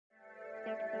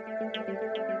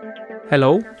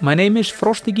Hello, my name is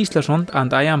Frosti Gíslason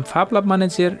and I am Fab Lab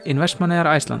Manager in Vestmannaeyjar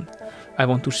Iceland. I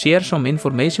want to share some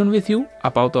information with you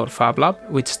about our Fab Lab,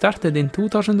 which started in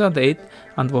 2008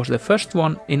 and was the first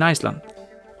one in Iceland.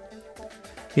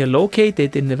 We are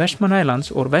located in the Vestmannaeyjar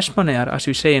Islands, or Vestmannaeyjar as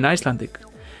we say in Icelandic,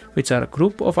 which are a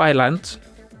group of islands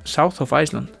south of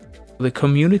Iceland. The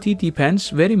community depends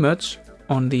very much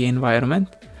on the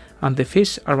environment and the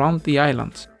fish around the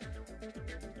islands.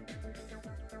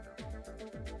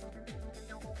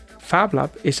 Fab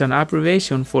Lab is an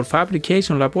abbreviation for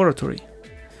Fabrication Laboratory.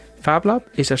 Fab Lab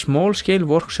is a small-scale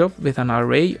workshop with an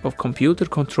array of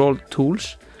computer-controlled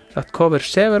tools that cover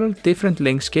several different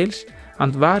length scales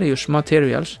and various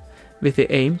materials with the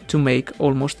aim to make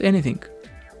almost anything.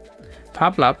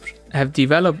 Fab Labs have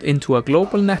developed into a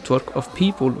global network of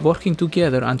people working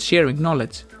together and sharing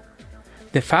knowledge.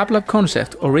 The Fab Lab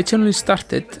concept originally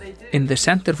started in the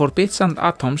Center for Bits and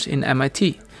Atoms in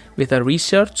MIT, with a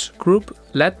research group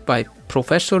led by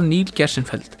Professor Neil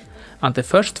Gershenfeld, and the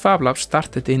first Fab Lab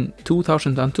started in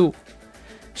 2002.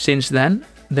 Since then,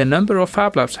 the number of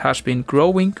Fab Labs has been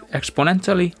growing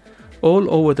exponentially all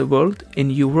over the world in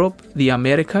Europe, the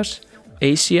Americas,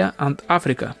 Asia and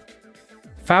Africa.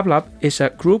 Fab Lab is a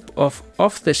group of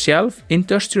off-the-shelf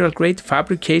industrial-grade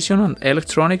fabrication and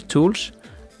electronic tools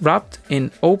wrapped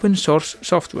in open-source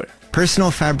software.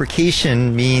 Personal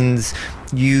fabrication means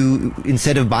you,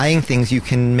 instead of buying things, you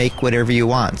can make whatever you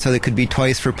want. So it could be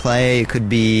toys for play, it could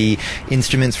be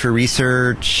instruments for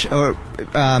research, or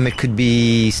it could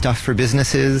be stuff for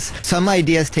businesses. Some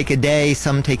ideas take a day,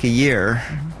 some take a year,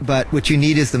 but what you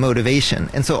need is the motivation.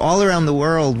 And so all around the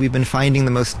world, we've been finding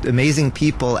the most amazing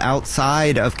people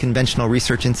outside of conventional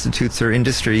research institutes or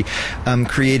industry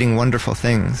creating wonderful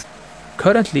things.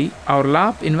 Currently, our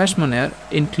lab in Vestmannaeyjar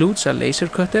includes a laser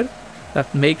cutter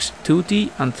that makes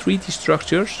 2D and 3D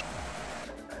structures,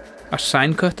 a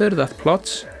sign cutter that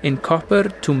plots in copper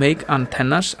to make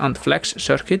antennas and flex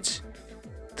circuits,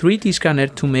 3D scanner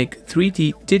to make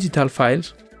 3D digital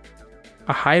files,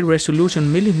 a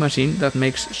high-resolution milling machine that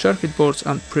makes circuit boards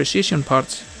and precision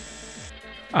parts,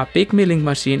 a big milling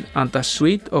machine and a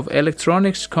suite of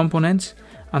electronics components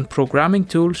and programming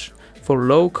tools for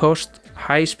low-cost,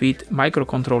 high-speed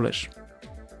microcontrollers.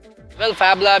 Well,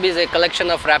 Fab Lab is a collection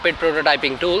of rapid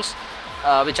prototyping tools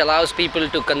which allows people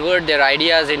to convert their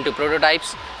ideas into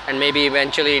prototypes and maybe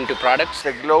eventually into products.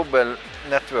 It's a global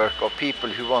network of people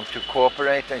who want to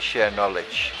cooperate and share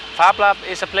knowledge. Fab Lab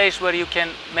is a place where you can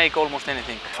make almost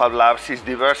anything. Fab Labs is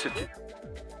diversity.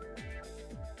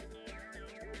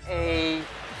 A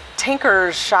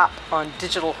tinker's shop on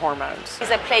digital hormones. It's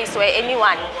a place where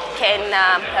anyone can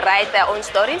write their own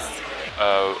stories.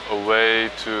 A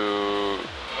way to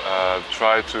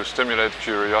try to stimulate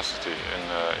curiosity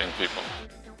in people.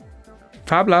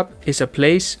 Fab Lab is a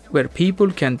place where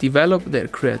people can develop their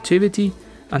creativity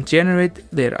and generate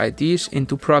their ideas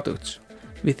into products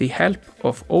with the help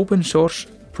of open source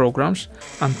programs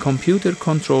and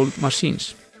computer-controlled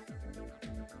machines.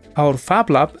 Our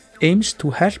Fab Lab aims to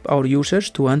help our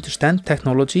users to understand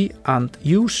technology and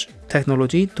use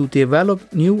technology to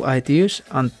develop new ideas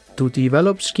and to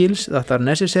develop skills that are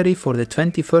necessary for the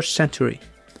 21st century,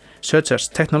 such as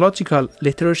technological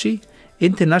literacy,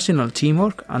 international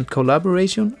teamwork and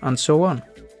collaboration, and so on.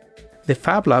 The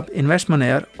Fab Lab in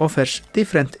Vestmannaeyjar offers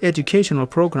different educational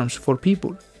programs for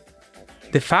people.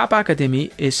 The Fab Academy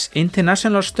is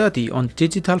international study on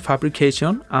digital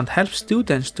fabrication and helps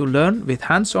students to learn with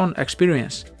hands-on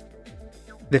experience.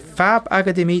 The Fab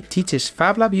Academy teaches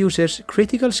Fab Lab users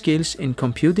critical skills in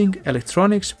computing,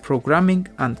 electronics, programming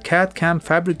and CAD/CAM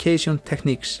fabrication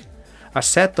techniques, a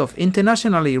set of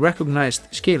internationally recognized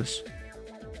skills.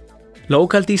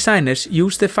 Local designers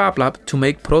use the Fab Lab to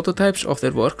make prototypes of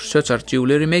their work, such as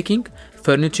jewelry making,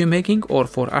 furniture making or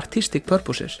for artistic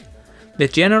purposes. The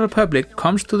general public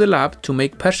comes to the lab to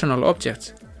make personal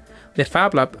objects. The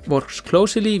Fab Lab works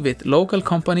closely with local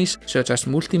companies such as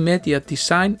multimedia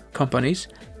design companies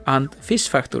and fish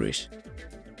factories.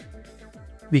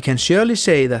 We can surely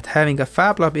say that having a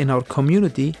Fab Lab in our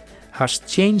community has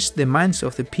changed the minds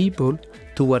of the people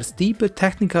towards deeper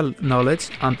technical knowledge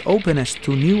and openness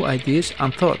to new ideas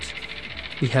and thoughts.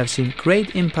 We have seen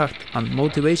great impact and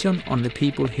motivation on the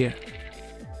people here.